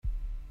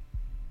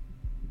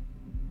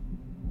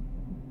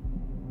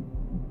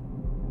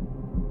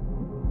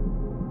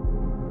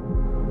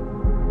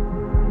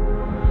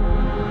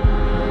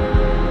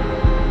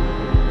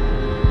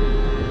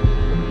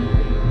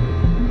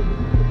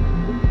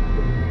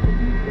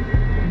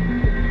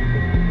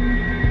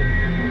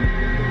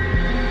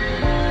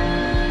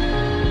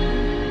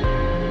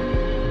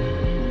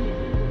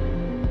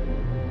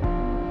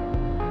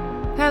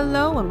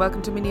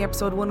welcome to mini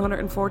episode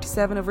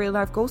 147 of Real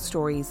Life Ghost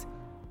Stories.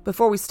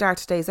 Before we start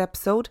today's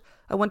episode,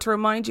 I want to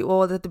remind you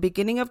all that the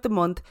beginning of the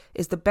month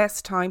is the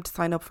best time to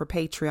sign up for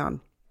Patreon.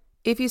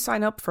 If you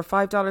sign up for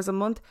 $5 a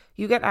month,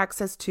 you get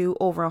access to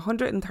over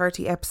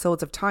 130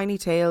 episodes of Tiny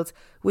Tales,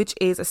 which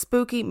is a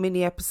spooky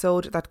mini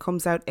episode that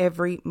comes out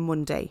every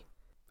Monday.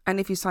 And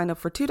if you sign up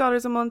for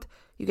 $2 a month,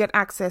 you get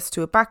access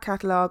to a back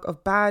catalogue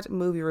of bad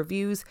movie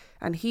reviews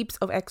and heaps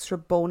of extra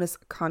bonus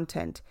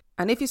content.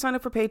 And if you sign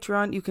up for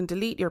Patreon, you can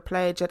delete your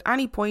pledge at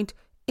any point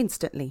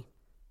instantly.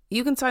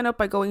 You can sign up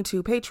by going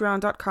to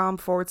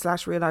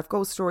patreon.com/Real Life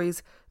Ghost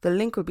Stories. The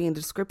link will be in the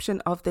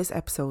description of this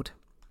episode.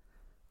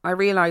 I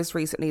realised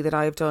recently that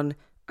I have done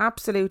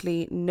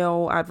absolutely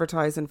no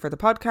advertising for the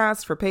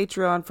podcast, for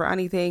Patreon, for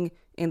anything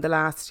in the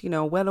last,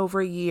 well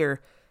over a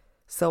year.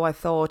 So I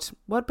thought,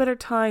 what better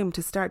time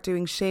to start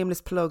doing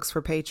shameless plugs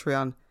for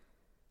Patreon?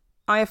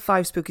 I have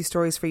 5 spooky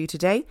stories for you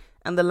today,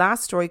 and the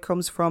last story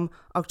comes from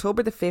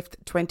October the 5th,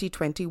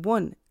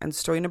 2021, and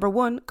story number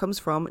 1 comes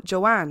from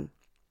Joanne.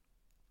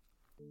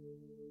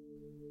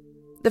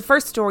 The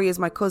first story is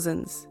my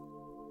cousin's.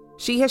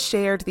 She has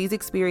shared these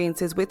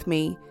experiences with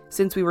me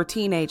since we were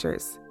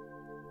teenagers,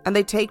 and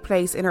they take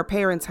place in her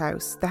parents'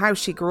 house, the house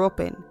she grew up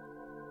in.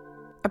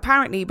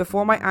 Apparently,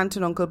 before my aunt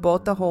and uncle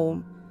bought the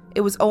home,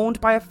 it was owned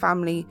by a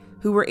family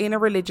who were in a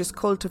religious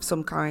cult of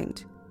some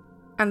kind,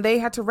 and they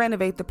had to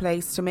renovate the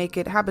place to make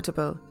it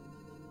habitable.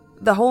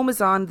 The home is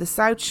on the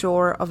south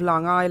shore of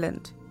Long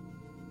Island.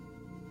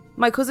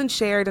 My cousin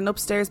shared an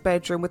upstairs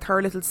bedroom with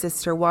her little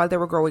sister while they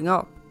were growing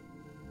up.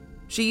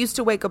 She used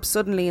to wake up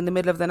suddenly in the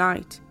middle of the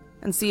night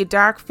and see a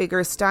dark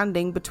figure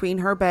standing between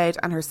her bed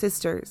and her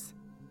sister's.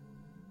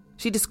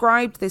 She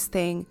described this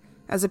thing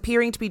as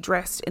appearing to be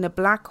dressed in a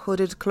black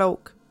hooded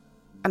cloak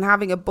and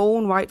having a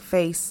bone-white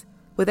face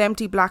with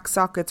empty black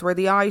sockets where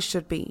the eyes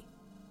should be.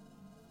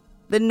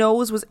 The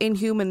nose was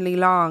inhumanly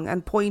long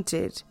and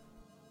pointed,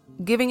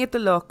 giving it the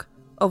look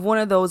of one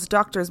of those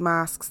doctor's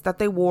masks that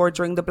they wore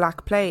during the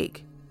Black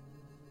Plague.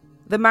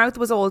 The mouth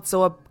was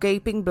also a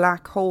gaping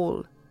black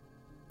hole.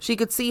 She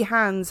could see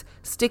hands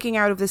sticking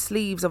out of the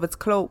sleeves of its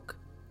cloak,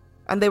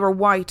 and they were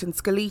white and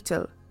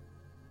skeletal.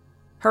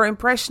 Her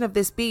impression of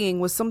this being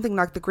was something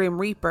like the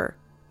Grim Reaper,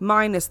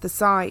 minus the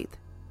scythe.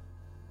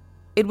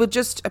 It would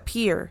just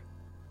appear,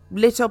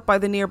 lit up by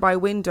the nearby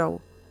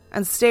window,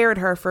 and stare at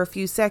her for a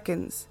few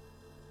seconds,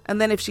 and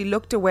then if she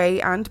looked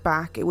away and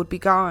back, it would be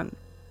gone.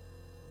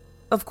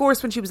 Of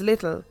course, when she was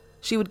little,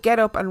 she would get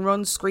up and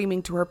run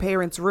screaming to her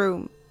parents'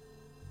 room.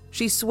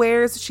 She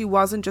swears she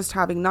wasn't just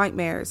having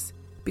nightmares,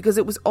 because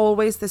it was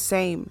always the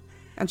same,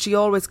 and she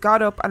always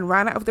got up and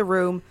ran out of the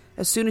room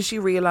as soon as she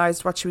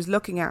realised what she was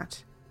looking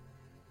at.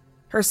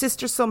 Her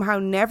sister somehow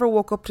never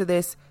woke up to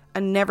this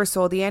and never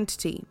saw the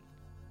entity.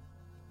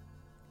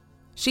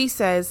 She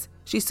says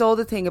she saw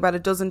the thing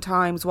about 12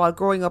 times while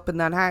growing up in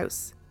that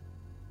house,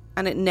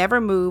 and it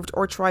never moved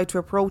or tried to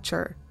approach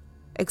her,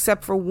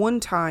 except for one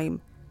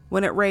time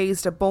when it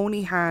raised a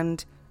bony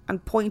hand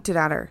and pointed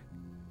at her.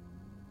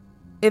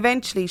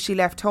 Eventually she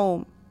left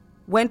home,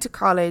 went to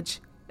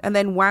college, and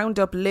then wound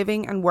up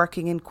living and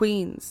working in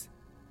Queens.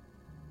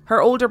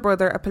 Her older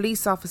brother, a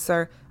police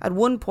officer, at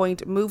one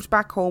point moved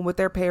back home with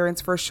their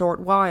parents for a short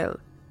while.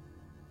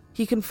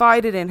 He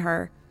confided in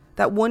her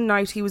that one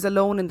night he was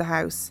alone in the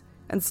house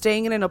and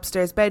staying in an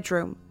upstairs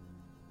bedroom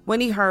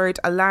when he heard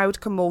a loud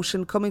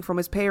commotion coming from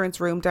his parents'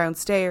 room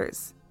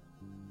downstairs.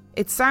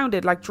 It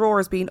sounded like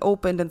drawers being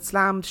opened and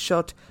slammed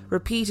shut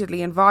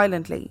repeatedly and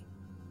violently.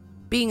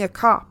 Being a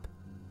cop,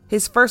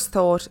 his first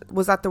thought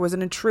was that there was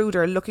an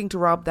intruder looking to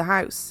rob the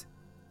house.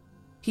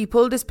 He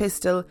pulled his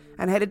pistol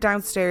and headed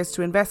downstairs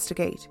to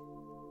investigate.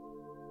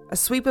 A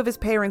sweep of his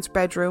parents'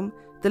 bedroom,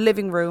 the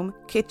living room,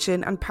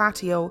 kitchen and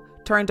patio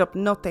turned up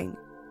nothing.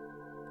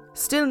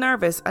 Still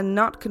nervous and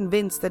not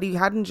convinced that he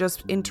hadn't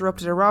just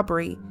interrupted a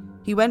robbery,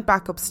 he went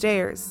back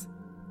upstairs.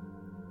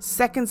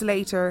 Seconds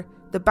later,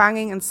 the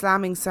banging and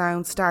slamming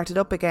sound started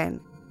up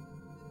again.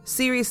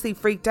 Seriously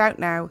freaked out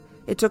now,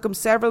 it took him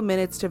several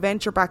minutes to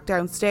venture back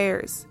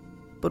downstairs,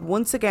 but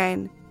once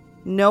again,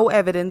 no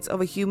evidence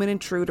of a human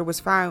intruder was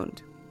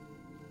found.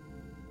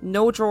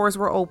 No drawers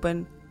were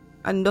open,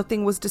 and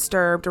nothing was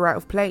disturbed or out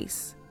of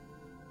place.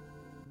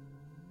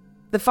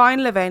 The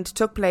final event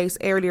took place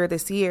earlier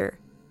this year.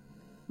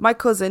 My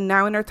cousin,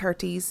 now in her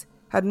 30s,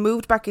 had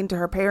moved back into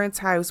her parents'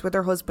 house with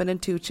her husband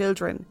and 2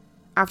 children,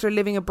 after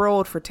living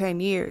abroad for 10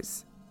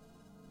 years.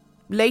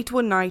 Late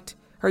one night,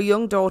 her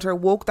young daughter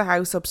woke the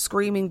house up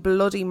screaming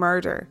bloody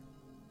murder.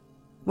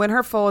 When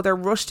her father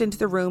rushed into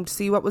the room to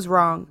see what was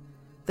wrong,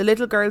 the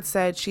little girl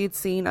said she had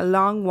seen a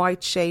long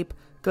white shape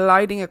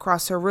gliding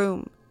across her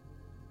room.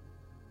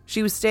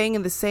 She was staying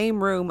in the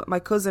same room my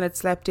cousin had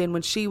slept in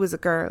when she was a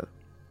girl.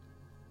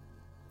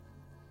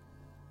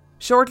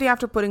 Shortly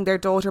after putting their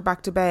daughter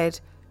back to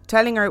bed,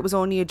 telling her it was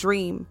only a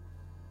dream,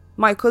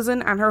 my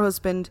cousin and her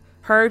husband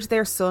heard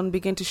their son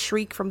begin to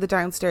shriek from the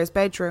downstairs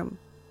bedroom.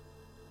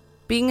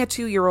 Being a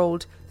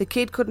 2-year-old, the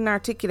kid couldn't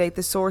articulate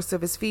the source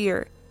of his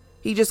fear.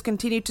 He just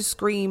continued to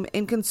scream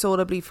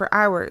inconsolably for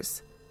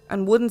hours,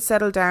 and wouldn't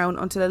settle down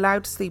until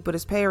allowed to sleep with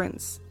his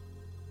parents.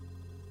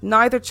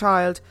 Neither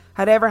child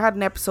had ever had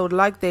an episode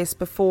like this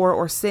before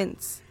or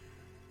since.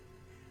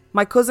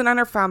 My cousin and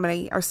her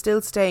family are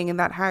still staying in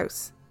that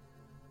house,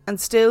 and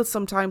still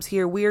sometimes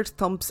hear weird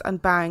thumps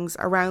and bangs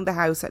around the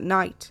house at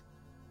night.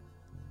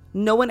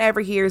 No one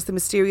ever hears the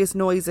mysterious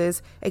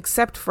noises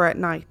except for at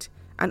night,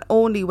 and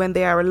only when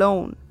they are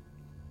alone.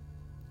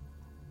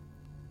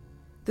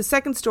 The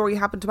second story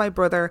happened to my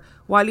brother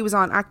while he was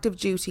on active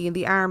duty in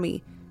the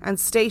army and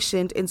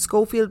stationed in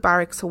Schofield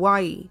Barracks,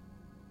 Hawaii.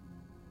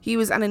 He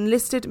was an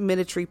enlisted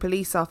military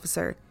police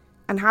officer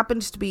and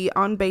happened to be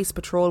on base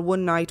patrol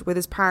one night with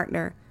his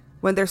partner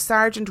when their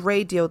sergeant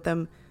radioed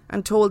them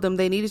and told them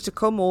they needed to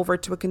come over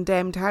to a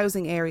condemned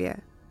housing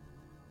area.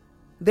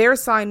 Their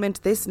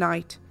assignment this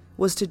night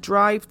was to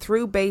drive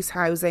through base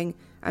housing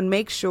and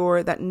make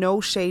sure that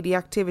no shady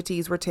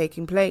activities were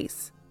taking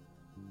place.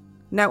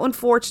 Now,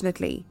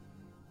 unfortunately,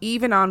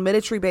 even on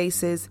military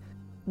bases,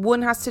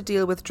 one has to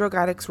deal with drug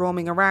addicts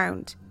roaming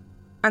around,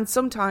 and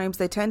sometimes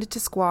they tended to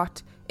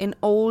squat in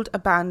old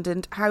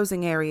abandoned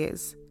housing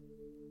areas.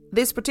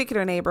 This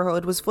particular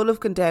neighbourhood was full of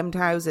condemned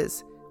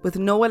houses with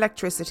no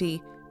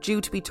electricity, due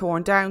to be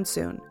torn down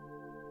soon.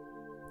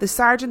 The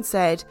sergeant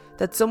said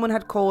that someone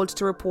had called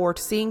to report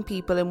seeing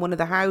people in one of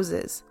the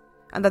houses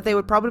and that they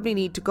would probably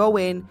need to go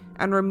in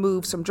and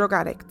remove some drug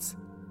addicts.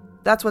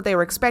 That's what they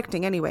were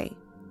expecting anyway.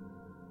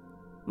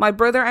 My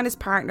brother and his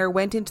partner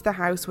went into the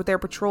house with their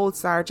patrol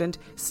sergeant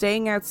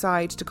staying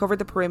outside to cover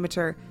the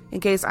perimeter in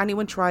case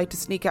anyone tried to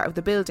sneak out of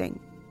the building.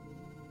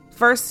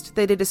 First,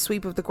 they did a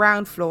sweep of the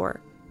ground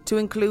floor to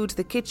include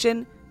the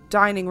kitchen,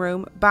 dining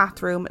room,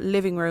 bathroom,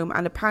 living room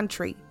and a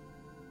pantry.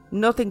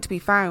 Nothing to be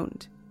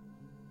found.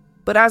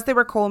 But as they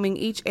were combing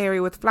each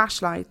area with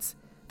flashlights,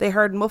 they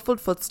heard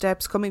muffled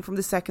footsteps coming from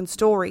the second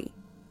story.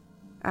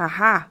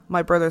 Aha,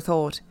 my brother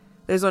thought.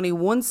 There's only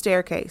one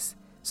staircase,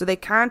 so they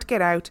can't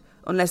get out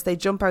unless they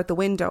jump out the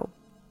window.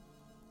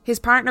 His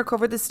partner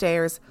covered the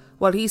stairs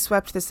while he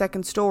swept the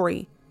second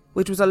story,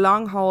 which was a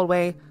long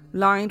hallway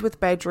lined with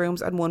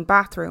bedrooms and one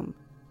bathroom.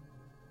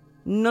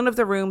 None of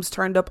the rooms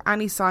turned up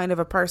any sign of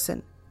a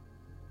person,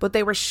 but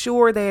they were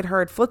sure they had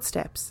heard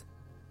footsteps.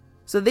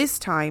 So this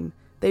time,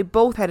 they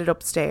both headed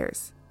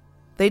upstairs.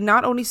 They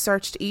not only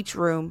searched each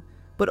room,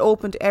 but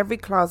opened every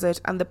closet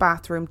and the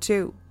bathroom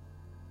too.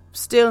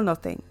 Still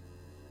nothing.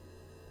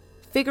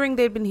 Figuring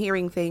they'd been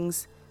hearing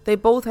things, they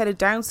both headed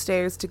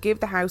downstairs to give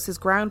the house's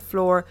ground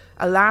floor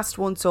a last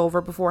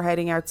once-over before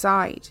heading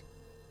outside.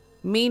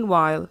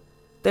 Meanwhile,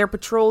 their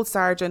patrol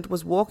sergeant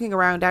was walking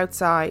around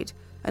outside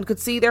and could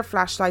see their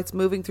flashlights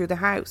moving through the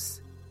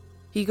house.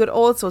 He could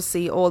also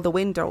see all the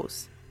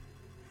windows.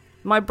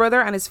 My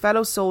brother and his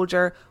fellow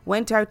soldier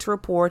went out to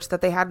report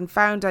that they hadn't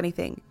found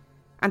anything,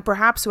 and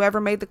perhaps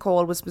whoever made the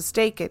call was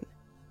mistaken.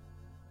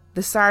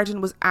 The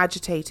sergeant was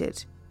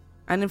agitated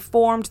and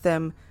informed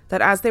them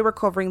that as they were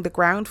covering the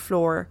ground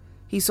floor,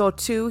 he saw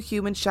two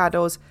human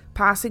shadows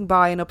passing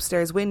by an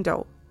upstairs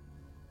window.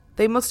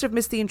 They must have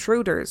missed the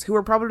intruders, who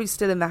were probably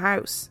still in the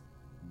house.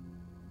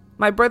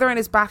 My brother and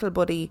his battle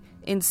buddy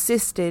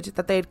insisted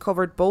that they had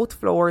covered both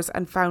floors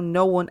and found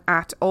no one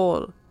at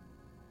all.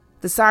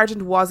 The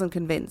sergeant wasn't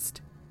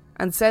convinced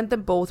and sent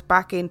them both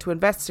back in to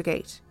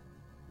investigate.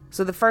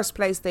 So the first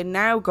place they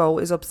now go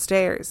is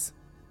upstairs.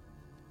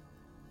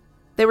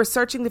 They were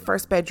searching the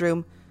first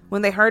bedroom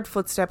when they heard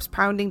footsteps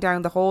pounding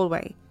down the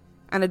hallway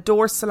and a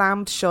door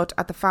slammed shut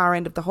at the far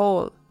end of the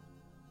hall.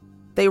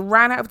 They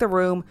ran out of the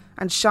room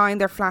and shined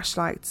their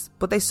flashlights,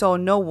 but they saw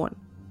no one.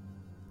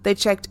 They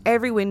checked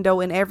every window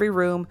in every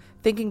room,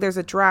 thinking there's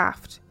a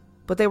draft,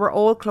 but they were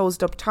all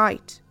closed up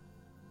tight.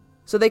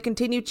 So they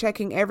continued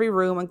checking every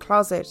room and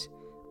closet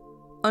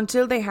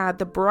until they had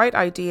the bright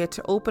idea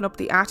to open up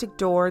the attic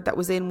door that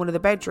was in one of the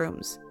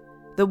bedrooms,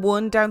 the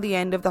one down the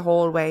end of the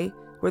hallway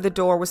where the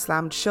door was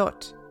slammed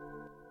shut.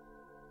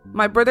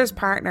 My brother's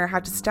partner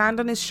had to stand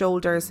on his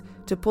shoulders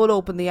to pull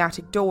open the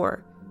attic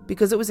door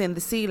because it was in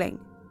the ceiling.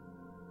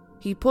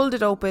 He pulled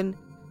it open,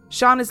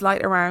 shone his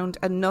light around,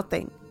 and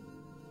nothing.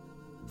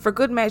 For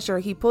good measure,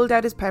 he pulled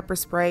out his pepper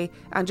spray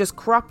and just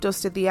crop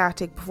dusted the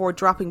attic before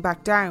dropping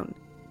back down.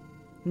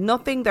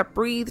 Nothing that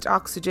breathed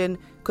oxygen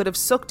could have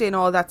sucked in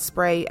all that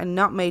spray and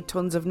not made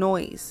tons of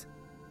noise.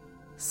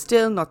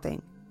 Still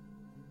nothing.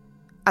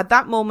 At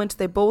that moment,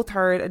 they both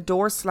heard a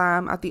door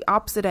slam at the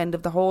opposite end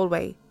of the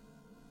hallway.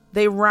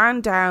 They ran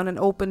down and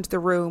opened the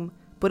room,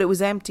 but it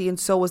was empty and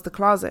so was the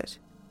closet.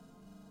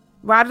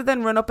 Rather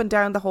than run up and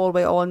down the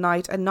hallway all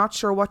night and not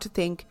sure what to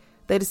think,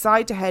 they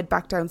decided to head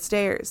back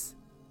downstairs.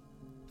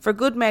 For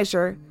good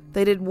measure,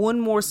 they did one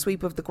more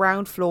sweep of the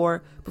ground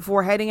floor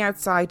before heading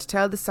outside to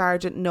tell the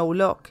sergeant no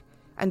luck,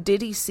 and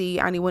did he see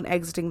anyone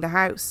exiting the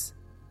house.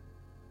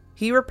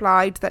 He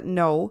replied that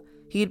no,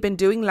 he had been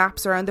doing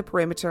laps around the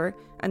perimeter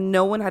and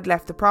no one had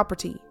left the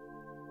property.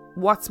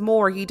 What's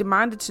more, he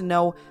demanded to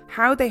know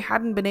how they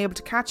hadn't been able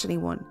to catch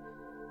anyone,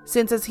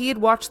 since as he had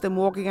watched them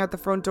walking out the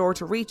front door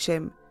to reach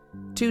him,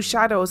 two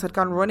shadows had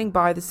gone running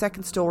by the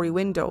second-story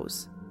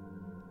windows.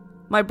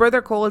 My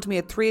brother called me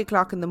at 3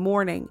 o'clock in the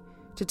morning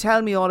to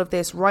tell me all of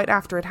this right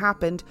after it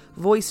happened,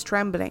 voice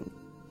trembling.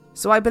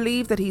 So I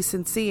believe that he's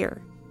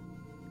sincere.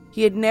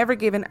 He had never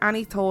given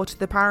any thought to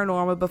the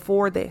paranormal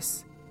before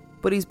this,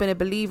 but he's been a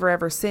believer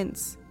ever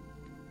since.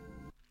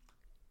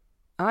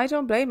 I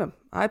don't blame him.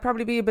 I'd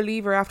probably be a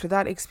believer after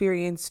that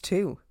experience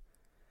too.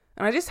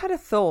 And I just had a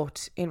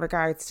thought in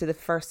regards to the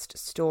first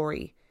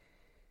story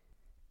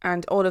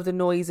and all of the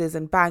noises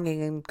and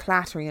banging and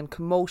clattering and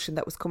commotion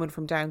that was coming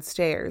from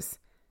downstairs.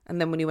 And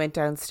then when you went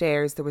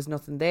downstairs, there was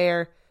nothing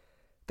there.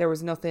 There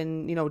was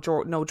nothing,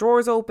 no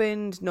drawers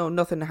opened,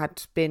 nothing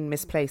had been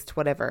misplaced,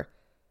 whatever.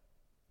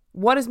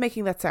 What is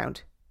making that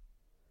sound?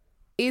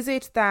 Is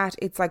it that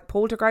it's like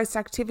poltergeist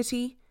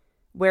activity,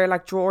 where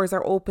like drawers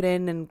are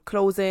opening and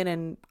closing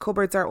and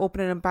cupboards are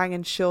opening and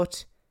banging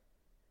shut?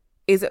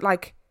 Is it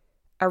like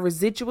a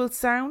residual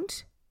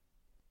sound?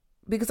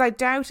 Because I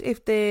doubt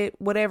if the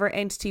whatever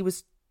entity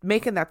was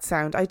making that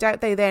sound, I doubt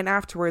they then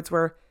afterwards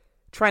were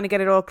trying to get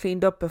it all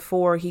cleaned up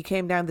before he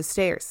came down the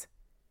stairs.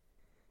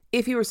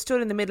 If you were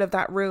stood in the middle of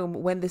that room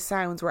when the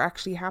sounds were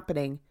actually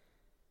happening,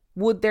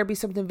 would there be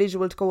something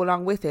visual to go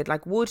along with it?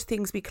 Like, would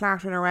things be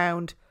clattering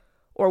around,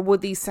 or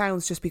would these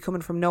sounds just be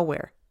coming from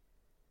nowhere?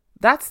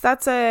 That's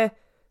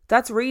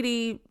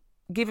really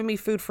giving me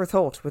food for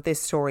thought with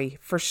this story,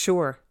 for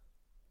sure.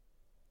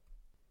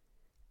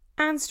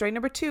 And story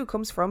number 2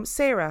 comes from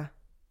Sarah.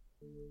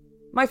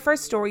 My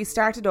first story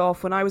started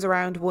off when I was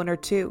around 1 or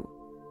 2.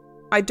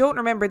 I don't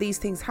remember these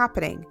things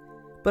happening,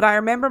 but I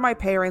remember my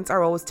parents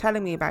are always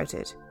telling me about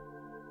it.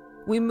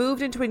 We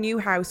moved into a new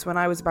house when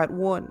I was about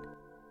 1.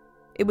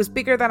 It was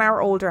bigger than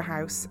our older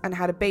house and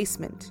had a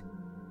basement.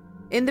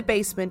 In the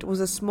basement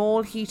was a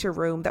small heater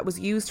room that was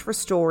used for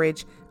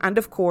storage and,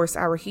 of course,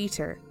 our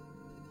heater.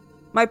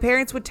 My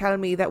parents would tell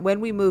me that when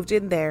we moved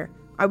in there,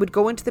 I would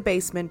go into the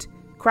basement,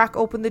 crack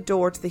open the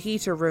door to the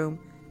heater room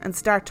and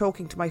start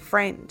talking to my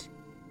friend.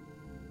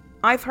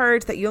 I've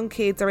heard that young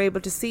kids are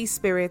able to see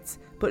spirits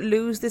but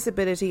lose this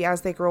ability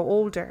as they grow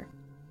older.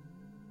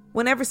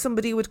 Whenever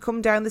somebody would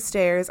come down the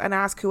stairs and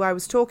ask who I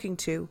was talking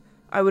to,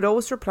 I would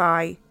always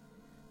reply,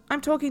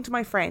 "I'm talking to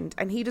my friend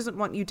and he doesn't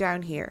want you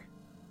down here."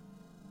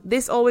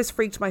 This always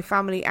freaked my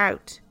family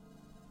out.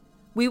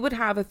 We would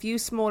have a few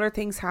smaller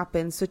things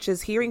happen, such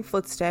as hearing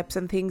footsteps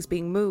and things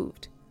being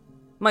moved.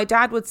 My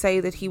dad would say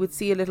that he would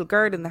see a little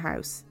girl in the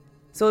house,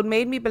 so it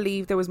made me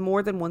believe there was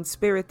more than one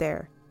spirit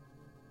there.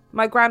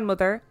 My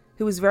grandmother,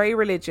 who was very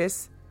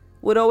religious,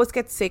 would always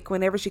get sick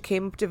whenever she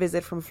came up to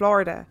visit from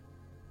Florida.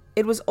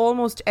 It was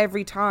almost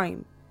every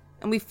time,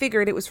 and we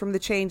figured it was from the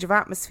change of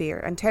atmosphere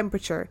and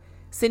temperature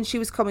since she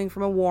was coming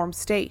from a warm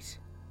state.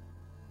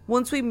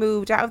 Once we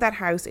moved out of that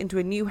house into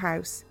a new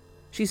house,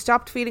 she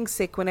stopped feeling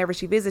sick whenever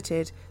she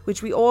visited,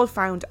 which we all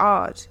found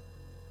odd.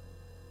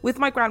 With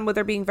my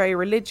grandmother being very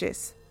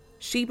religious,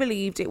 she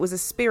believed it was a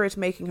spirit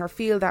making her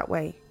feel that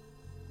way.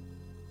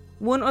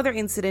 One other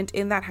incident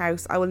in that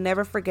house I will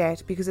never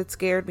forget because it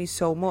scared me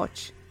so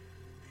much.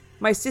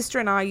 My sister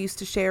and I used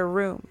to share a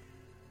room.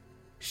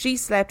 She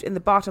slept in the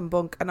bottom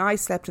bunk and I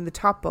slept in the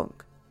top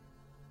bunk.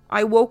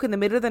 I woke in the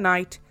middle of the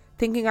night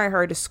thinking I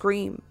heard a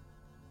scream,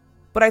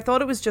 but I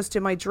thought it was just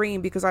in my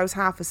dream because I was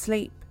half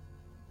asleep.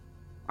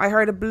 I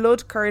heard a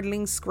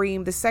blood-curdling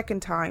scream the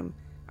second time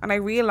and I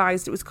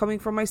realised it was coming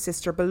from my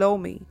sister below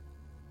me.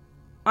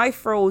 I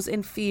froze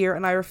in fear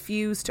and I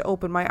refused to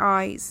open my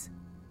eyes.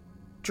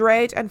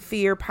 Dread and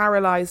fear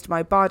paralysed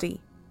my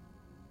body.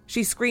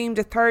 She screamed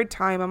a third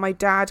time and my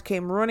dad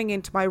came running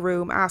into my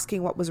room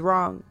asking what was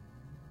wrong.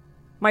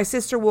 My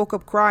sister woke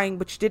up crying,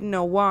 but she didn't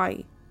know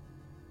why.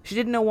 She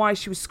didn't know why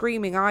she was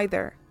screaming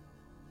either.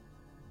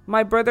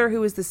 My brother,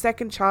 who is the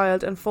second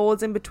child and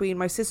falls in between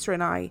my sister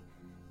and I,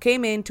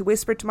 came in to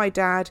whisper to my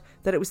dad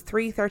that it was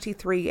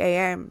 3:33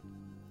 a.m,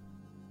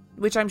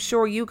 which I'm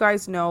sure you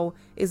guys know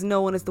is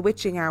known as the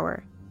witching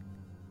hour.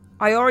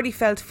 I already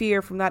felt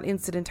fear from that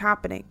incident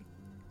happening,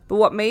 but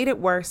what made it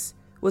worse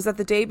was that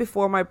the day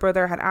before my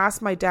brother had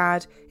asked my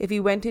dad if he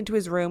went into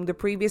his room the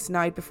previous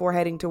night before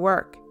heading to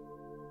work.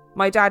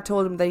 My dad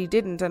told him that he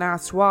didn't and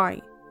asked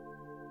why.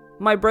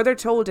 My brother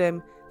told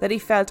him that he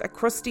felt a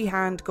crusty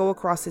hand go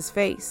across his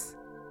face,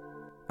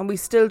 and we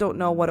still don't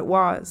know what it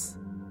was.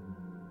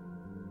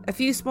 A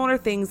few smaller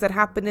things that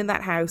happened in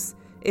that house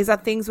is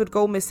that things would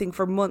go missing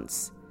for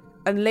months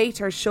and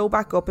later show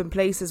back up in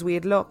places we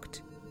had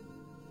looked.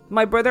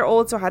 My brother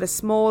also had a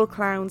small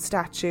clown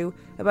statue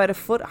about a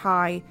foot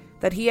high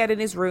that he had in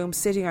his room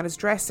sitting on his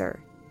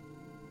dresser.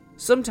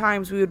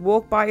 Sometimes we would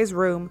walk by his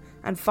room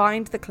and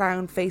find the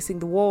clown facing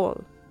the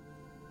wall.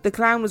 The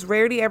clown was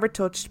rarely ever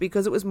touched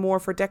because it was more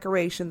for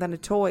decoration than a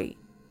toy.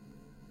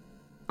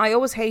 I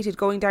always hated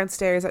going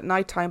downstairs at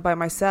night time by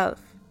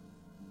myself.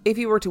 If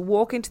you were to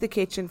walk into the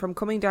kitchen from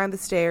coming down the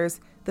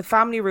stairs, the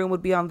family room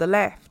would be on the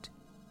left.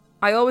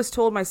 I always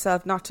told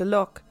myself not to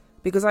look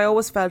because I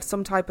always felt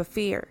some type of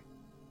fear.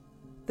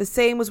 The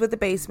same was with the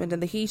basement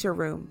and the heater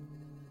room.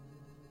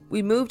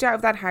 We moved out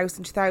of that house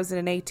in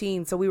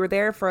 2018, so we were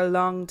there for a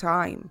long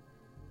time.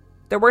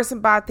 There were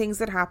some bad things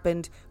that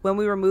happened when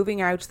we were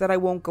moving out that I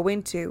won't go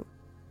into,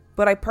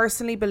 but I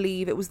personally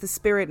believe it was the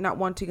spirit not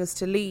wanting us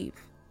to leave.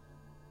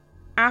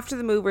 After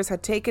the movers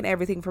had taken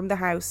everything from the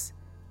house,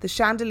 the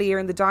chandelier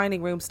in the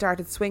dining room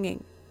started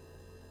swinging.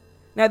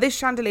 Now this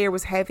chandelier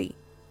was heavy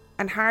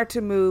and hard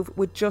to move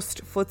with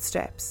just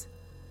footsteps,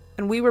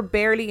 and we were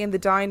barely in the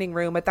dining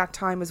room at that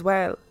time as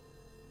well.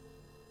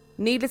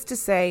 Needless to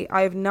say,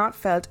 I have not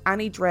felt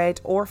any dread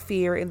or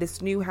fear in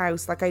this new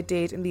house like I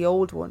did in the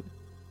old one.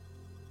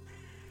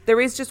 There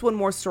is just one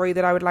more story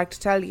that I would like to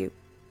tell you.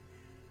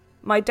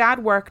 My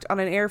dad worked on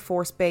an Air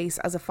Force base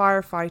as a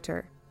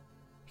firefighter.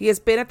 He has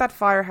been at that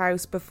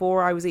firehouse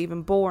before I was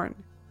even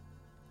born.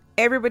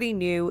 Everybody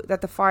knew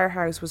that the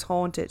firehouse was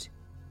haunted.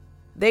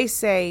 They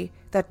say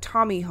that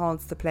Tommy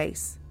haunts the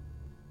place.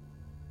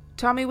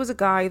 Tommy was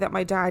a guy that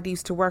my dad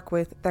used to work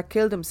with that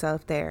killed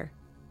himself there.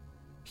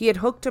 He had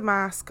hooked a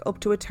mask up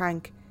to a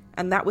tank,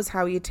 and that was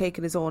how he had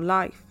taken his own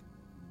life.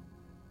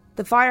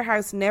 The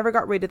firehouse never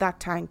got rid of that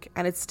tank,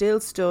 and it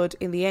still stood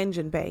in the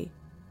engine bay.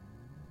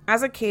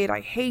 As a kid, I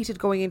hated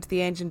going into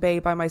the engine bay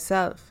by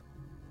myself.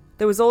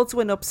 There was also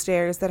an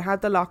upstairs that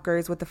had the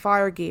lockers with the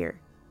fire gear.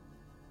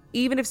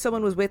 Even if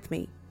someone was with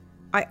me,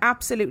 I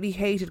absolutely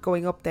hated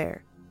going up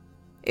there.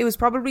 It was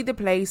probably the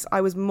place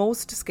I was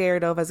most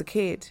scared of as a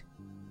kid.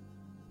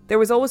 There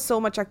was always so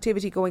much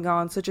activity going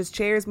on, such as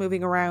chairs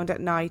moving around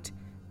at night,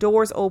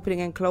 doors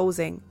opening and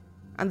closing,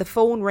 and the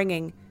phone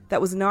ringing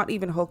that was not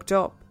even hooked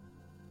up.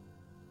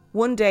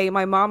 One day,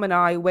 my mom and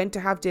I went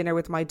to have dinner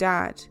with my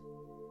dad.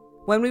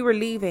 When we were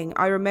leaving,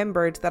 I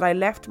remembered that I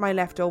left my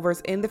leftovers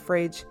in the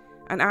fridge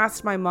and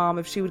asked my mom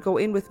if she would go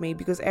in with me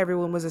because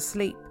everyone was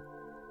asleep,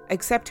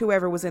 except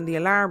whoever was in the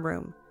alarm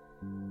room,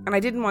 and I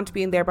didn't want to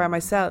be in there by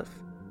myself.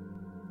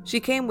 She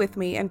came with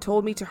me and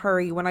told me to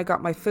hurry when I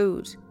got my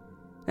food.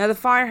 Now the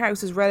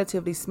firehouse is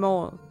relatively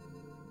small.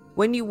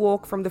 When you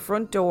walk from the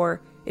front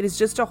door, it is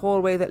just a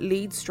hallway that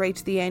leads straight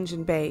to the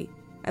engine bay,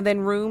 and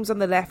then rooms on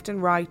the left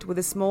and right with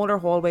a smaller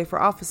hallway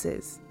for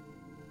offices.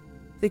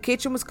 The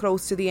kitchen was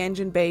close to the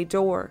engine bay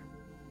door.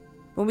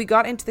 When we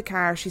got into the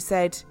car, she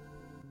said,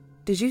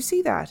 "Did you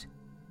see that?"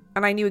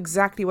 And I knew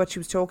exactly what she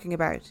was talking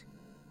about.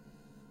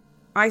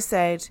 I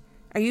said,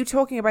 "Are you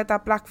talking about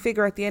that black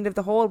figure at the end of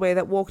the hallway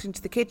that walked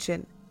into the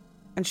kitchen?"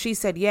 And she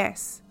said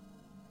yes.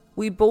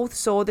 We both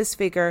saw this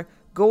figure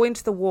go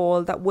into the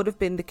wall that would have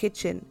been the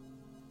kitchen.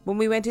 When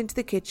we went into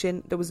the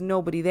kitchen, there was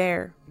nobody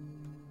there.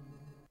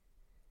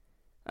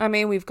 I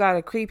mean, we've got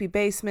a creepy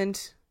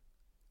basement.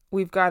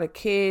 We've got a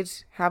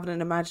kid having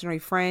an imaginary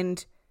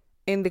friend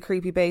in the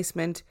creepy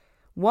basement.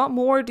 What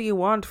more do you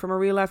want from a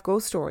real life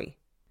ghost story?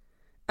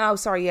 Oh,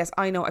 sorry, yes,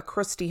 I know, a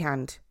crusty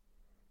hand.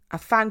 A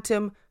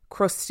phantom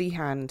crusty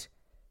hand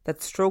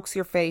that strokes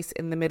your face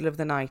in the middle of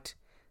the night.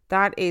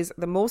 That is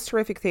the most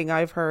horrific thing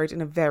I've heard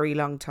in a very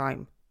long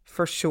time,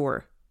 for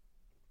sure.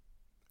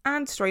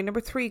 And story number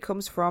 3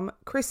 comes from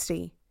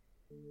Christy.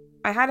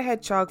 I had a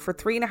hedgehog for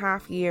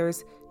 3.5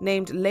 years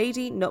named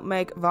Lady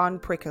Nutmeg Von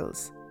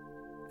Prickles.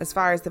 As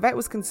far as the vet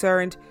was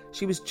concerned,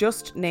 she was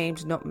just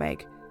named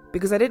Nutmeg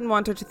because I didn't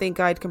want her to think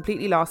I'd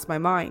completely lost my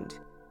mind.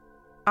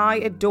 I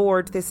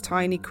adored this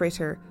tiny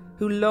critter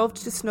who loved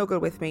to snuggle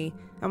with me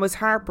and was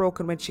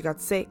heartbroken when she got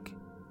sick.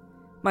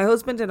 My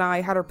husband and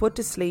I had her put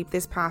to sleep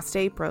this past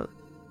April.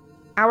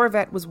 Our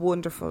vet was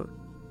wonderful.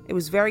 It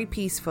was very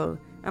peaceful,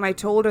 and I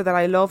told her that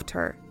I loved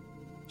her.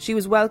 She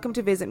was welcome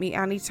to visit me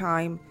any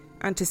time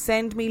and to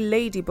send me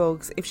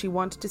ladybugs if she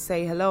wanted to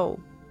say hello.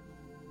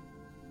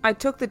 I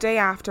took the day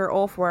after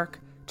off work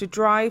to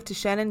drive to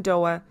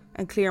Shenandoah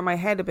and clear my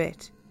head a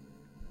bit.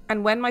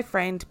 And when my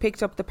friend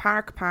picked up the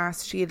park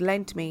pass she had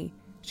lent me,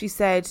 she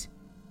said,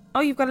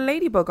 "Oh, you've got a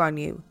ladybug on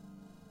you."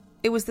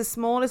 It was the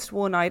smallest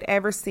one I'd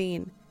ever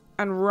seen,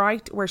 and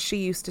right where she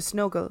used to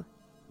snuggle.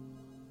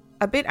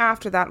 A bit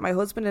after that, my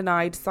husband and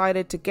I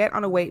decided to get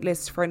on a wait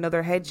list for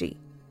another hedgie.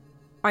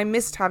 I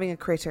missed having a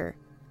critter.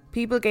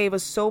 People gave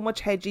us so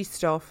much hedgie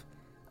stuff,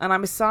 and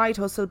I'm a side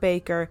hustle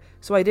baker,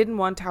 so I didn't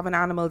want to have an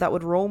animal that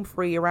would roam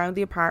free around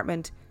the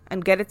apartment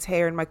and get its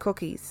hair in my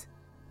cookies,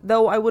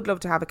 though I would love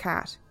to have a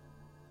cat.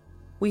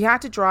 We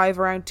had to drive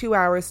around 2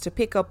 hours to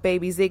pick up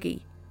baby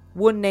Ziggy,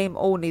 one name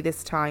only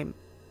this time,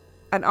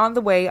 and on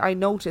the way I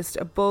noticed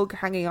a bug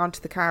hanging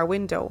onto the car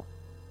window.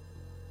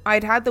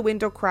 I'd had the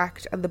window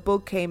cracked and the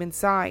bug came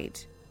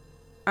inside,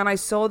 and I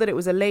saw that it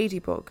was a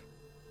ladybug.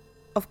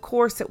 Of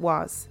course it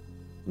was.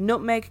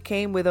 Nutmeg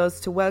came with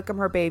us to welcome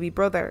her baby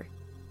brother.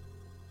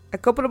 A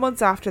couple of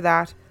months after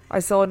that, I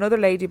saw another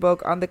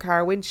ladybug on the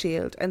car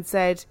windshield and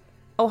said,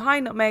 "Oh, hi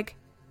Nutmeg,"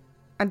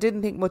 and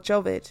didn't think much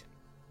of it.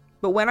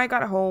 But when I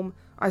got home,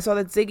 I saw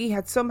that Ziggy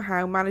had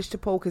somehow managed to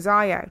poke his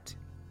eye out.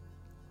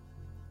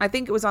 I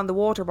think it was on the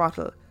water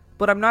bottle,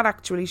 but I'm not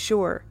actually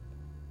sure.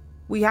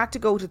 We had to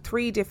go to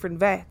 3 different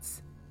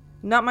vets.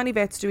 Not many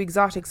vets do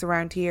exotics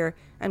around here,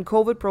 and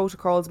COVID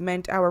protocols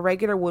meant our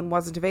regular one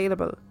wasn't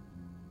available.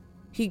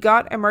 He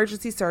got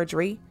emergency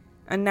surgery,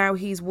 and now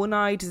he's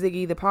one-eyed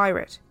Ziggy the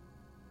pirate.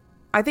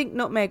 I think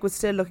Nutmeg was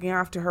still looking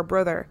after her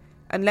brother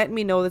and letting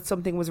me know that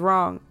something was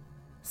wrong.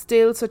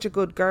 Still such a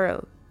good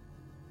girl.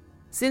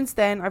 Since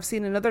then, I've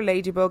seen another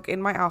ladybug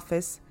in my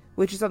office,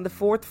 which is on the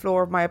 4th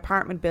floor of my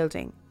apartment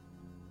building.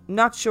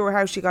 Not sure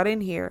how she got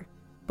in here,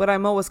 but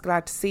I'm always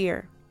glad to see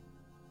her.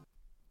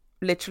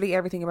 Literally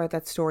everything about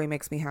that story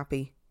makes me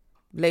happy.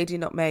 Lady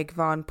Nutmeg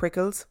Von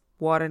Prickles,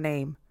 what a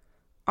name.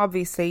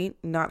 Obviously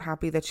not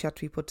happy that she had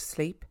to be put to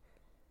sleep,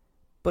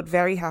 but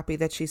very happy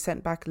that she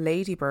sent back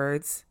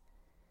ladybirds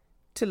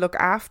to look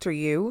after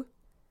you.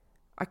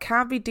 I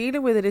can't be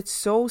dealing with it, it's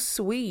so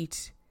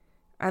sweet.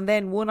 And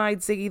then One-Eyed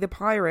Ziggy the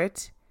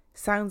Pirate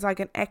sounds like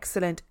an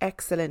excellent,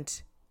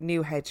 excellent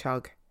new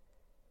hedgehog.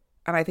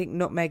 And I think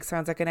Nutmeg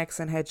sounds like an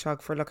excellent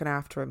hedgehog for looking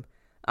after him.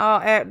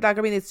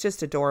 It's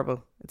just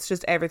adorable. It's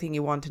just everything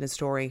you want in a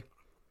story.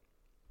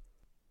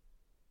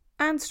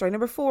 And story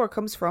number 4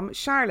 comes from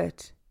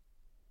Charlotte.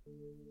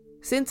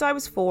 Since I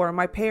was 4,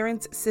 my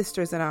parents,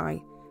 sisters and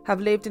I have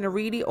lived in a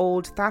really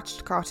old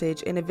thatched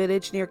cottage in a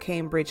village near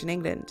Cambridge in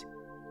England.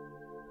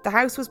 The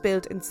house was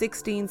built in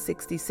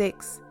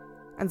 1666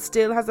 and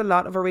still has a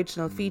lot of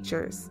original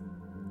features.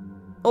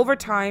 Over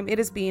time, it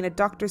has been a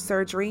doctor's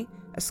surgery,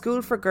 a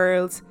school for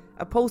girls,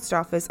 a post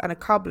office and a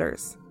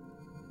cobbler's.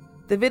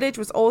 The village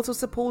was also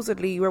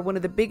supposedly where one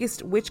of the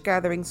biggest witch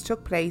gatherings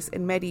took place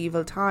in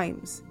medieval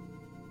times.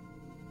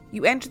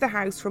 You enter the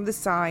house from the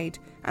side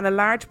and a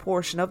large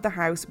portion of the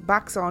house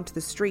backs onto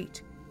the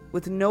street,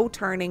 with no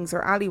turnings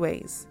or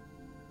alleyways.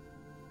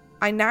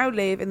 I now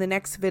live in the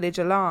next village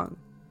along,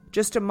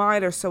 just a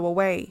mile or so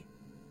away,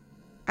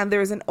 and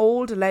there is an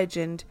old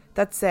legend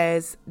that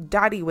says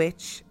Daddy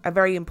Witch, a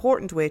very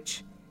important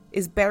witch,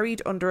 is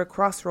buried under a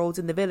crossroads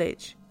in the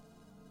village.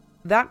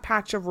 That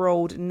patch of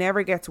road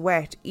never gets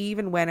wet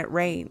even when it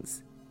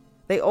rains.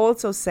 They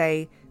also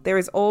say there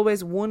is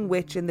always one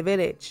witch in the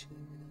village,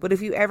 but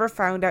if you ever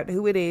found out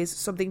who it is,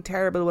 something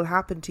terrible will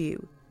happen to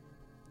you.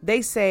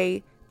 They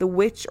say the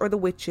witch or the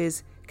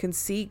witches can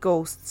see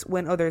ghosts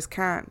when others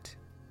can't.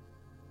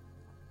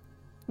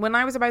 When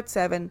I was about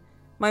 7,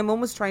 my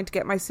mum was trying to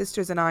get my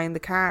sisters and I in the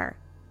car.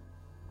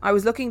 I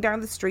was looking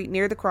down the street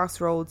near the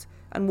crossroads,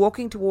 and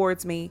walking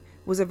towards me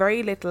was a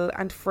very little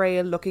and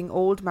frail looking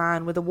old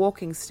man with a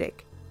walking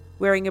stick,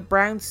 wearing a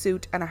brown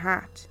suit and a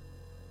hat.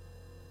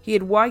 He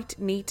had white,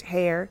 neat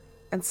hair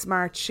and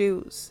smart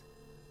shoes.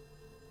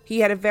 He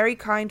had a very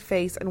kind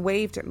face and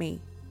waved at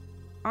me.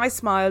 I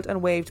smiled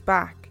and waved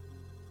back.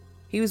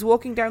 He was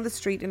walking down the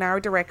street in our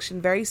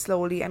direction very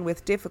slowly and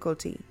with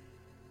difficulty.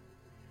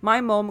 My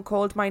mum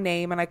called my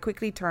name and I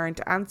quickly turned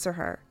to answer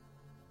her.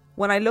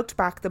 When I looked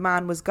back, the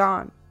man was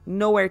gone,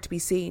 nowhere to be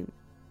seen.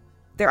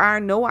 There are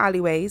no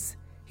alleyways.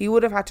 He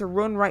would have had to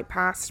run right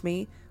past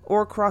me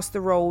or cross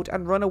the road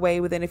and run away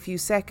within a few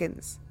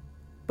seconds.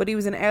 But he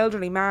was an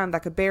elderly man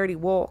that could barely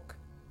walk.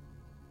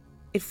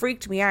 It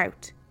freaked me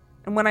out,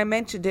 and when I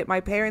mentioned it, my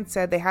parents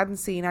said they hadn't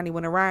seen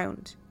anyone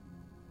around.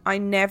 I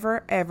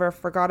never ever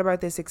forgot about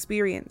this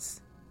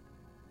experience.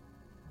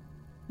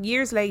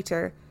 Years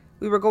later,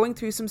 we were going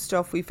through some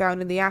stuff we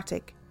found in the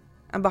attic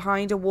and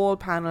behind a wall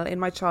panel in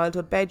my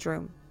childhood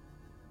bedroom.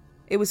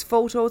 It was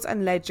photos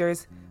and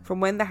ledgers from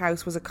when the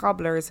house was a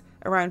cobbler's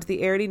around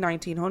the early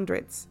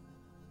 1900s.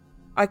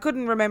 I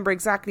couldn't remember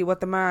exactly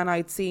what the man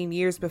I'd seen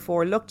years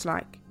before looked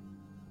like,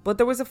 but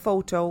there was a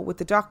photo with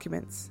the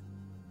documents.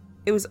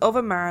 It was of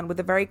a man with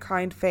a very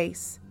kind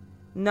face,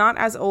 not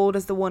as old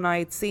as the one I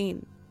had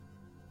seen,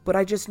 but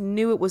I just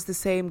knew it was the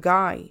same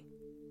guy.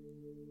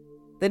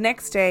 The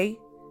next day,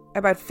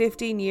 about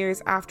 15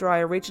 years after I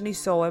originally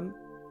saw him,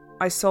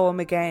 I saw him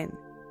again.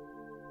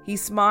 He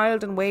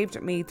smiled and waved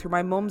at me through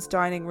my mum's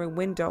dining room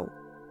window,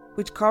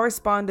 which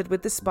corresponded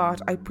with the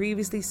spot I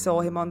previously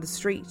saw him on the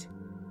street.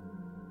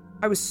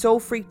 I was so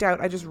freaked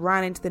out I just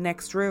ran into the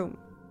next room.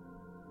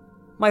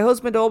 My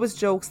husband always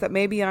jokes that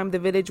maybe I'm the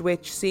village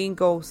witch seeing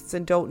ghosts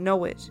and don't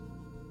know it.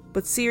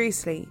 But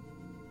seriously,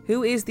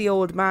 who is the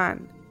old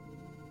man?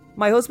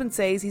 My husband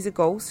says he's a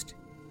ghost,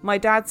 my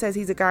dad says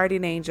he's a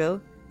guardian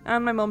angel,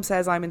 and my mum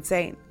says I'm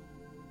insane.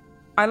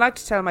 I like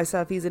to tell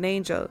myself he's an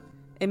angel.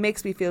 It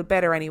makes me feel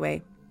better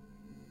anyway.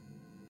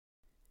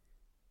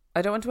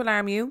 I don't want to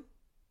alarm you,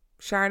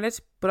 Charlotte,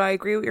 but I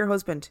agree with your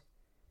husband.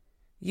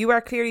 You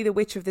are clearly the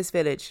witch of this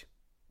village.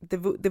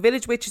 The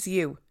village witch is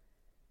you.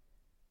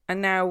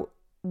 And now,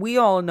 we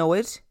all know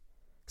it,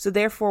 so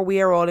therefore we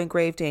are all in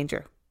grave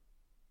danger.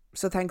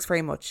 So thanks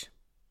very much.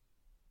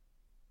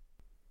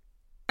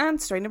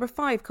 And story number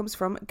 5 comes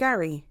from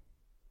Gary.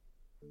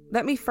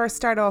 Let me first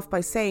start off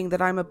by saying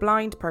that I'm a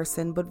blind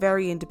person but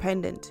very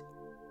independent.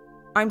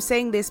 I'm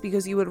saying this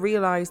because you will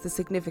realise the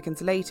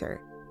significance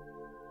later.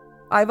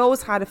 I've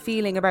always had a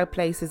feeling about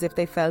places if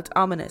they felt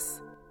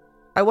ominous.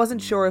 I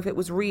wasn't sure if it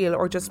was real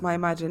or just my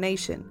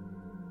imagination,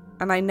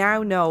 and I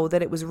now know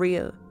that it was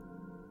real.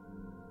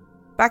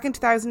 Back in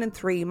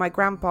 2003, my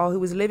grandpa, who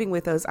was living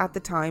with us at the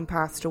time,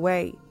 passed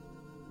away.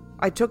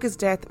 I took his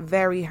death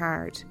very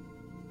hard.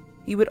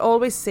 He would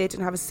always sit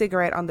and have a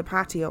cigarette on the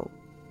patio.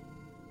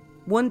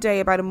 One day,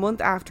 about a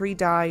month after he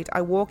died,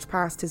 I walked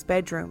past his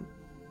bedroom.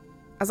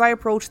 As I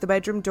approached the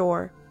bedroom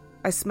door,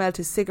 I smelled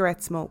his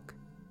cigarette smoke.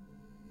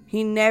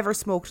 He never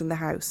smoked in the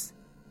house,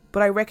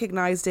 but I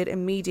recognised it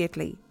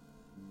immediately.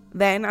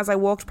 Then, as I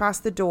walked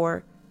past the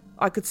door,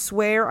 I could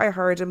swear I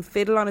heard him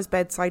fiddle on his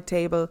bedside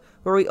table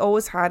where he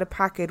always had a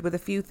packet with a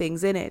few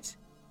things in it.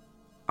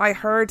 I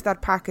heard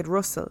that packet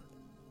rustle.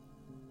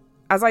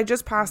 As I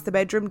just passed the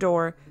bedroom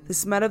door, the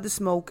smell of the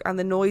smoke and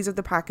the noise of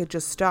the packet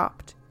just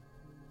stopped.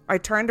 I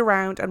turned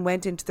around and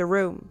went into the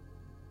room.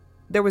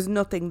 There was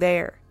nothing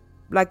there,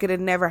 like it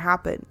had never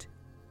happened.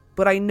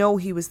 But I know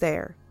he was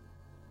there.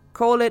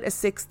 Call it a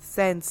sixth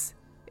sense,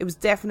 it was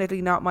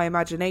definitely not my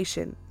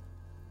imagination.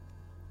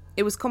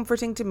 It was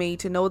comforting to me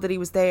to know that he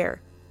was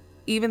there,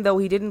 even though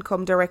he didn't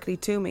come directly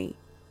to me.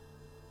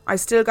 I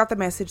still got the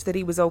message that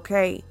he was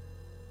okay.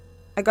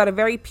 I got a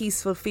very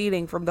peaceful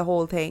feeling from the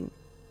whole thing.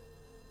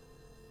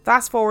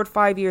 Fast forward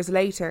 5 years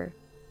later,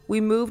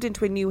 we moved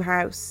into a new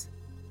house.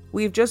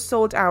 We have just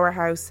sold our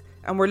house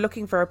and we're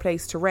looking for a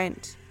place to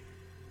rent.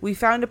 We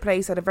found a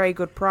place at a very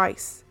good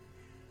price.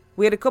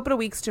 We had a couple of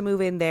weeks to move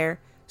in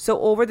there,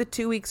 so over the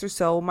 2 weeks or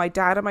so, my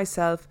dad and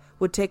myself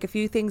would take a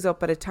few things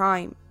up at a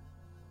time.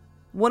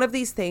 One of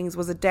these things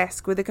was a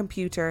desk with a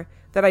computer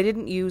that I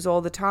didn't use all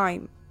the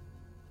time.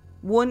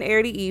 One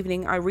early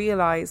evening, I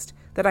realised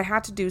that I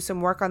had to do some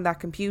work on that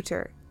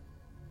computer.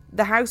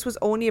 The house was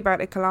only about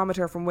 1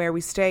 kilometre from where we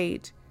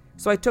stayed,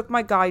 so I took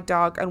my guide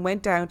dog and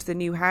went down to the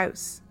new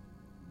house.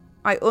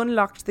 I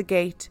unlocked the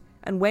gate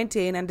and went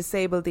in and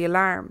disabled the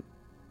alarm.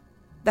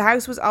 The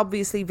house was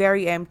obviously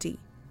very empty,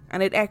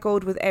 and it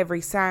echoed with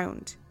every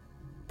sound.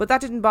 But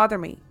that didn't bother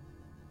me.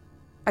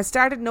 I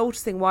started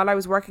noticing while I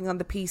was working on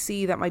the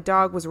PC that my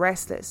dog was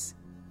restless.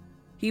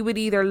 He would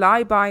either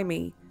lie by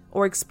me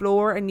or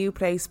explore a new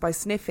place by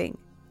sniffing.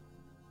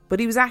 But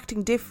he was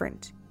acting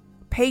different,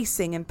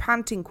 pacing and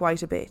panting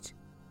quite a bit.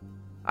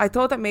 I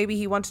thought that maybe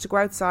he wanted to go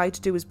outside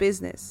to do his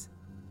business.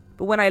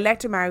 But when I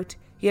let him out,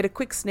 he had a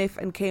quick sniff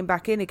and came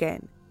back in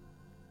again.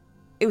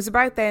 It was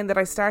about then that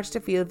I started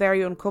to feel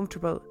very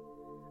uncomfortable.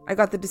 I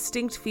got the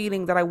distinct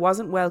feeling that I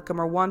wasn't welcome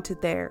or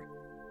wanted there.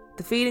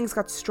 The feelings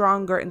got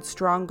stronger and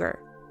stronger.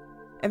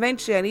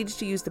 Eventually I needed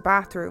to use the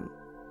bathroom.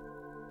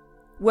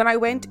 When I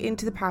went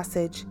into the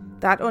passage,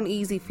 that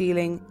uneasy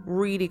feeling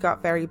really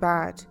got very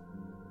bad.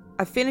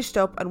 I finished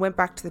up and went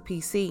back to the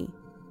PC.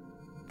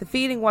 The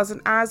feeling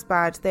wasn't as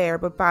bad there,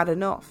 but bad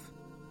enough.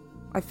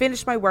 I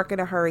finished my work in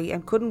a hurry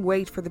and couldn't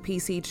wait for the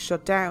PC to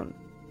shut down.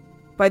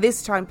 By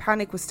this time,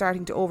 panic was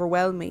starting to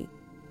overwhelm me.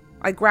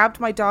 I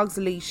grabbed my dog's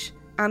leash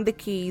and the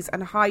keys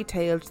and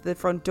hightailed to the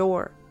front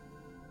door.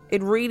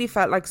 It really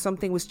felt like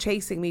something was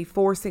chasing me,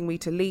 forcing me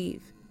to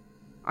leave.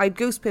 I had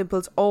goose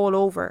pimples all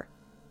over,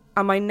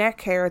 and my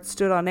neck hair had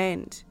stood on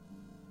end.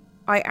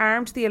 I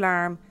armed the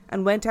alarm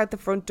and went out the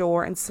front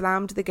door and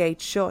slammed the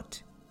gate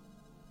shut.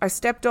 I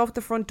stepped off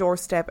the front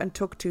doorstep and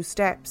took 2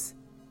 steps,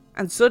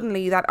 and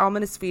suddenly that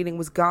ominous feeling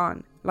was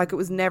gone, like it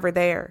was never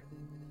there.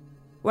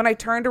 When I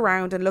turned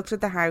around and looked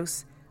at the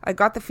house, I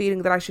got the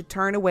feeling that I should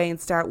turn away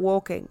and start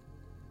walking,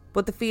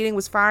 but the feeling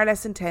was far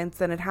less intense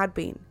than it had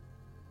been.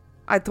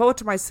 I thought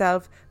to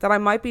myself that I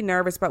might be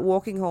nervous about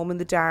walking home in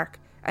the dark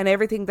and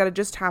everything that had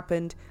just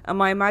happened and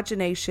my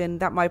imagination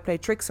that might play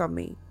tricks on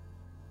me.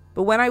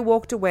 But when I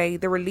walked away,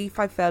 the relief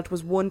I felt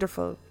was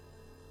wonderful.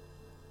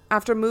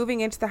 After moving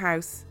into the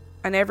house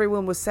and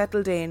everyone was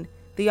settled in,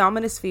 the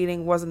ominous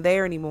feeling wasn't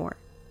there anymore.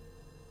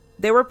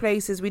 There were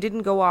places we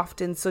didn't go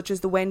often, such as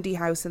the Wendy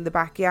house in the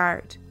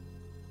backyard.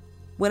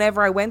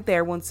 Whenever I went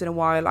there once in a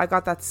while, I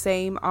got that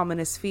same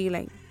ominous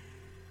feeling.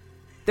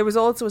 There was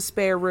also a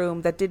spare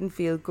room that didn't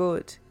feel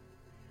good.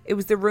 It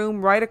was the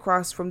room right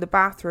across from the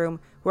bathroom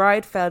where I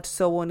had felt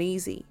so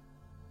uneasy.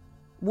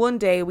 One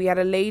day we had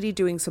a lady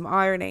doing some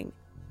ironing.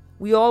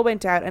 We all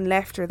went out and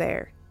left her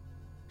there.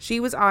 She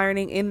was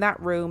ironing in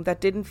that room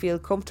that didn't feel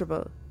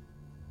comfortable.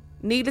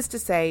 Needless to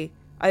say,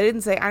 I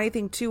didn't say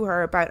anything to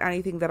her about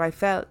anything that I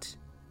felt.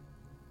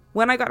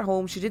 When I got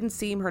home, she didn't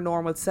seem her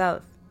normal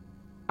self.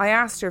 I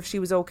asked her if she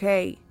was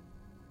okay.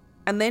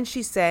 And then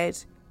she said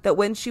that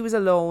when she was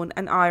alone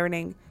and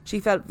ironing,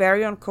 she felt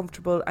very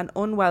uncomfortable and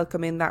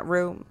unwelcome in that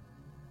room.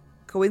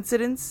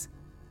 Coincidence?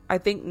 I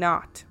think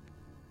not.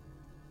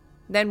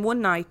 Then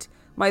one night,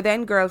 my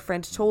then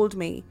girlfriend told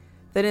me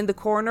that in the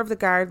corner of the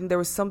garden there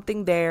was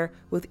something there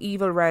with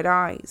evil red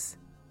eyes.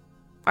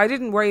 I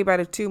didn't worry about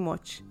it too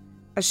much,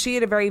 as she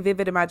had a very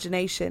vivid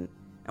imagination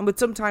and would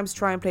sometimes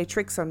try and play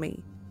tricks on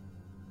me.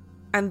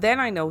 And then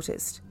I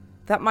noticed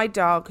that my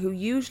dog, who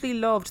usually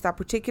loved that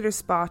particular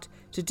spot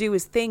to do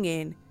his thing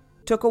in,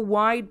 took a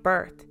wide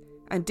berth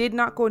and did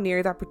not go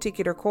near that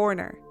particular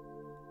corner.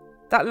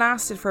 That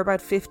lasted for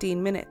about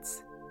 15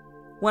 minutes.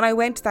 When I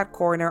went to that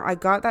corner, I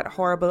got that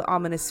horrible,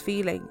 ominous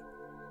feeling.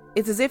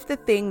 It's as if the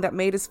thing that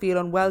made us feel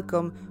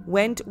unwelcome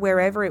went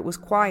wherever it was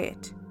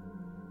quiet.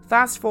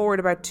 Fast forward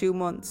about 2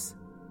 months.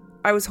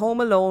 I was home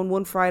alone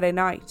one Friday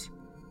night.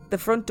 The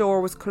front door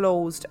was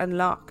closed and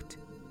locked.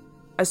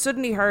 I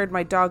suddenly heard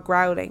my dog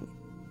growling.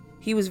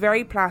 He was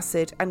very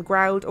placid and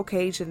growled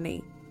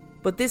occasionally,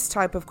 but this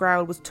type of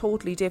growl was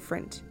totally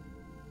different.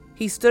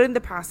 He stood in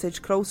the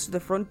passage close to the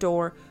front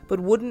door, but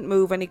wouldn't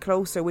move any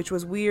closer, which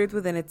was weird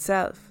within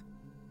itself.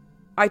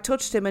 I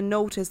touched him and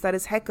noticed that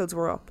his heckles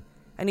were up,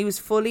 and he was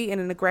fully in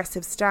an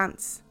aggressive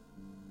stance.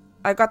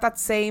 I got that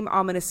same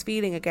ominous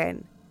feeling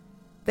again.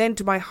 Then,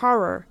 to my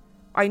horror,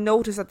 I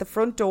noticed that the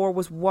front door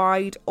was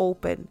wide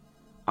open.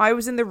 I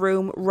was in the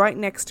room right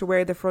next to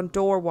where the front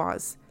door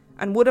was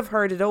and would have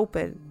heard it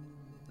open.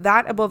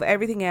 That, above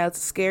everything else,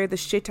 scared the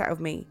shit out of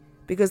me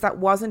because that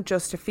wasn't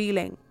just a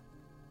feeling.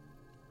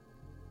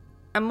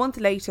 A month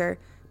later,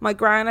 my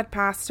gran had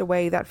passed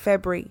away that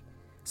February,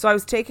 so I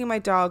was taking my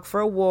dog for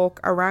a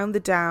walk around the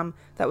dam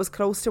that was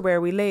close to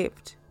where we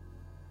lived.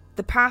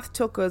 The path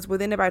took us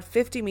within about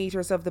 50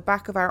 metres of the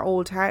back of our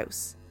old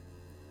house.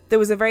 There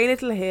was a very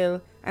little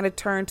hill and it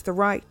turned to the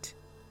right.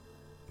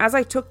 As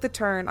I took the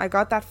turn, I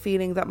got that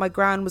feeling that my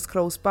gran was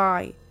close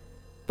by,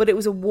 but it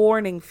was a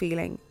warning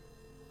feeling.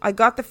 I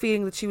got the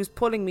feeling that she was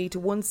pulling me to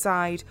one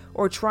side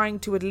or trying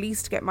to at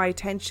least get my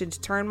attention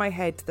to turn my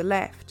head to the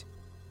left.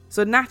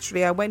 So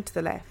naturally I went to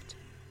the left.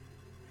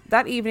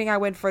 That evening I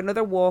went for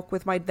another walk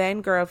with my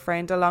then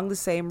girlfriend along the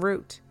same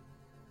route.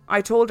 I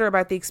told her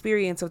about the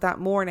experience of that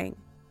morning.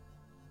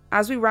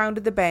 As we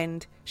rounded the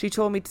bend, she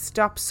told me to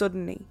stop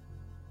suddenly.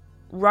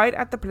 Right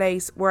at the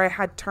place where I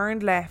had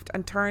turned left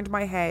and turned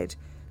my head,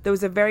 there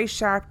was a very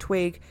sharp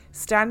twig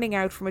standing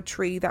out from a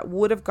tree that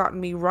would have gotten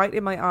me right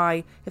in my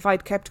eye if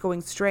I'd kept going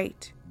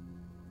straight.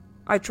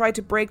 I tried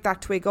to break that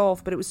twig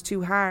off, but it was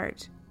too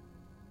hard.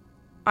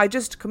 I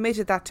just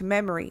committed that to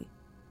memory.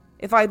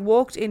 If I'd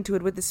walked into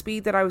it with the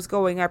speed that I was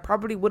going, I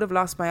probably would have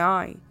lost my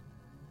eye.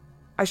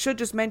 I should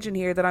just mention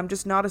here that I'm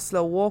just not a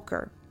slow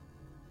walker.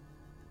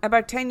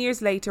 About 10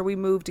 years later, we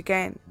moved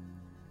again,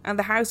 and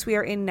the house we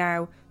are in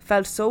now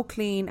felt so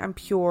clean and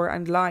pure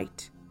and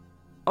light.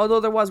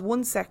 Although there was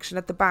one section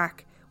at the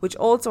back which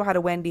also had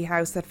a Wendy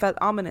house that felt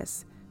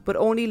ominous, but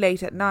only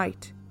late at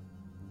night.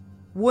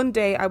 One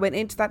day I went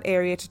into that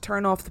area to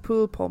turn off the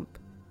pool pump.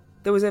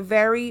 There was a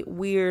very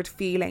weird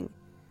feeling,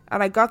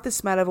 and I got the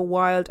smell of a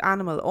wild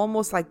animal,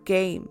 almost like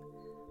game,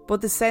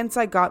 but the sense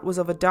I got was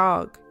of a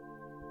dog.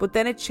 But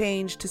then it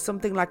changed to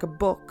something like a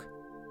buck.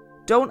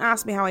 Don't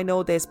ask me how I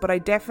know this, but I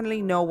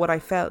definitely know what I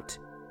felt.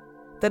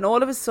 Then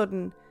all of a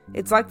sudden,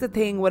 it's like the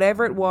thing,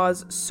 whatever it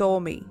was,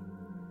 saw me.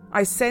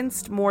 I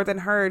sensed more than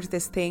heard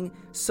this thing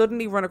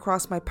suddenly run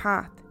across my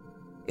path.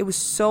 It was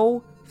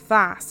so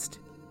fast.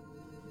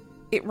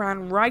 It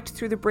ran right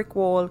through the brick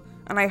wall,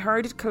 and I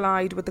heard it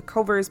collide with the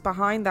covers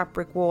behind that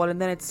brick wall,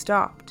 and then it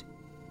stopped.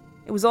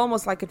 It was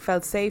almost like it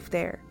felt safe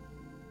there.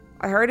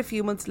 I heard a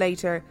few months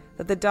later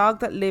that the dog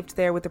that lived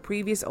there with the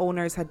previous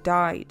owners had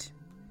died.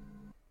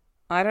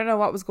 I don't know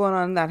what was going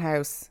on in that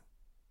house,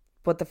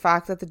 but the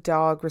fact that the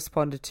dog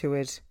responded to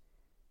it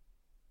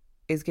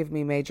is giving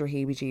me major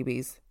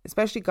heebie-jeebies,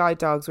 especially guide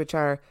dogs, which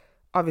are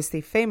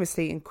obviously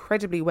famously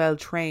incredibly well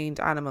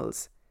trained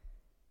animals.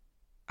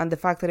 And the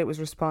fact that it was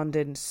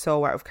responding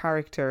so out of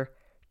character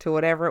to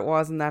whatever it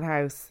was in that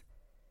house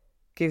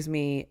gives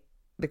me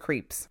the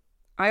creeps.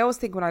 I always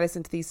think when I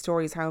listen to these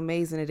stories how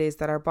amazing it is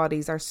that our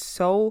bodies are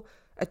so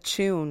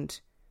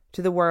attuned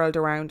to the world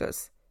around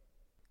us.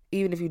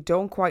 Even if you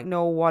don't quite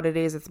know what it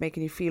is that's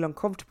making you feel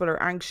uncomfortable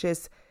or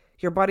anxious,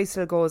 your body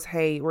still goes,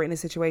 hey, we're in a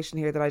situation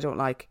here that I don't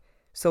like,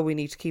 so we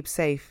need to keep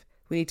safe.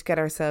 We need to get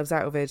ourselves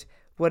out of it,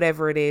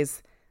 whatever it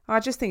is. I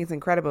just think it's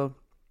incredible.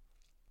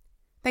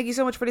 Thank you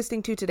so much for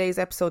listening to today's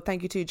episode.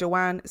 Thank you to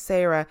Joanne,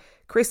 Sarah,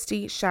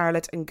 Christy,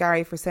 Charlotte and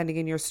Gary for sending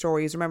in your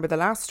stories. Remember, the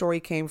last story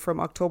came from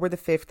October the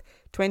 5th,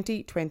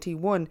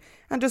 2021.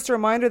 And just a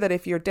reminder that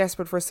if you're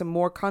desperate for some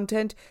more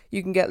content,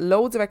 you can get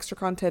loads of extra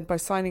content by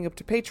signing up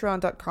to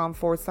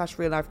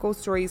patreon.com/Real Life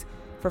Ghost Stories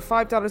for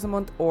 $5 a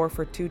month or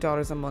for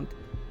 $2 a month.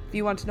 If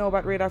you want to know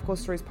about Real Life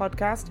Ghost Stories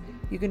podcast,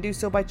 you can do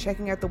so by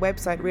checking out the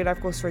website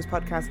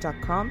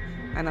reallifeghoststoriespodcast.com.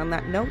 And on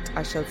that note,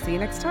 I shall see you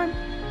next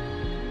time.